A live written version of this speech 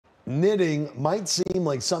Knitting might seem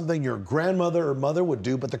like something your grandmother or mother would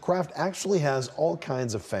do, but the craft actually has all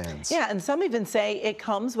kinds of fans. Yeah, and some even say it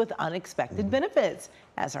comes with unexpected benefits,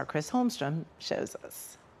 as our Chris Holmstrom shows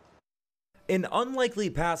us. An unlikely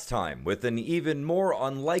pastime with an even more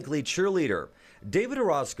unlikely cheerleader. David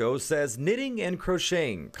Orozco says knitting and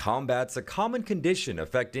crocheting combats a common condition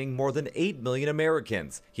affecting more than 8 million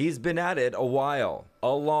Americans. He's been at it a while, a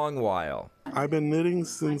long while. I've been knitting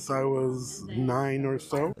since I was 9 or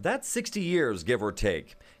so. That's 60 years, give or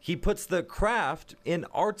take. He puts the craft in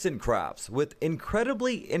arts and crafts with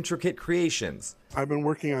incredibly intricate creations. I've been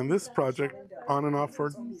working on this project on and off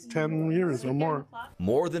for 10 years or more.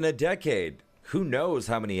 More than a decade. Who knows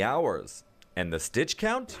how many hours? And the stitch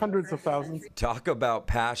count? Hundreds of thousands. Talk about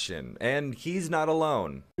passion, and he's not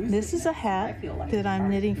alone. This is a hat that I'm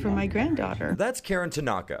knitting for my granddaughter. That's Karen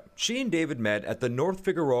Tanaka. She and David met at the North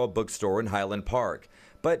Figueroa bookstore in Highland Park,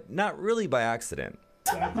 but not really by accident.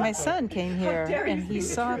 My son came here and he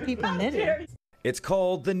saw people knitting. It's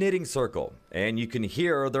called the Knitting Circle, and you can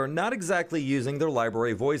hear they're not exactly using their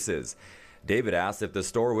library voices. David asked if the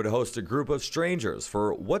store would host a group of strangers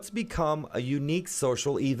for what's become a unique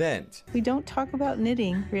social event. We don't talk about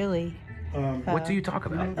knitting, really. What do you talk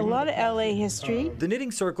about? A lot of LA history. The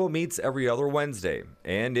Knitting Circle meets every other Wednesday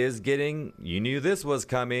and is getting, you knew this was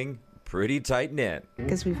coming, pretty tight-knit.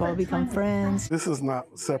 Because we've all become friends. This is not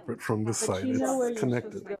separate from this site, it's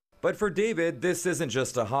connected. But for David, this isn't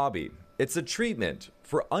just a hobby. It's a treatment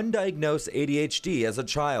for undiagnosed ADHD as a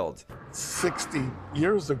child. 60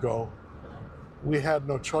 years ago, we had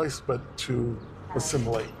no choice but to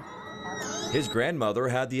assimilate. His grandmother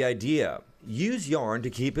had the idea. Use yarn to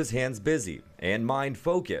keep his hands busy and mind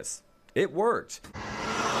focus. It worked.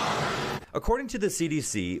 According to the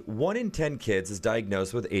CDC, 1 in 10 kids is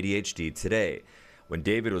diagnosed with ADHD today. When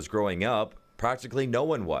David was growing up, practically no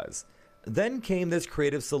one was. Then came this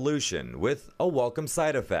creative solution with a welcome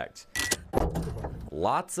side effect.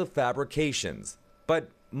 Lots of fabrications, but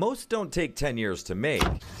most don't take 10 years to make.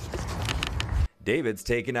 David's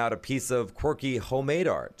taken out a piece of quirky homemade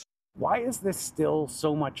art. Why is this still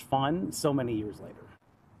so much fun so many years later?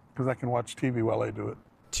 Because I can watch TV while I do it.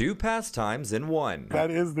 2 pastimes in one. That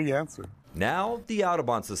is the answer. Now the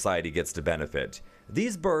Audubon Society gets to benefit.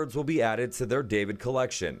 These birds will be added to their David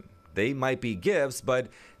collection. They might be gifts, but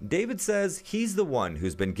David says he's the one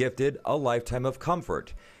who's been gifted a lifetime of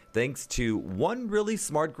comfort, thanks to one really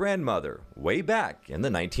smart grandmother way back in the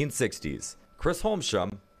 1960s. Chris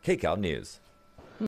Holmstrom, KCAL News.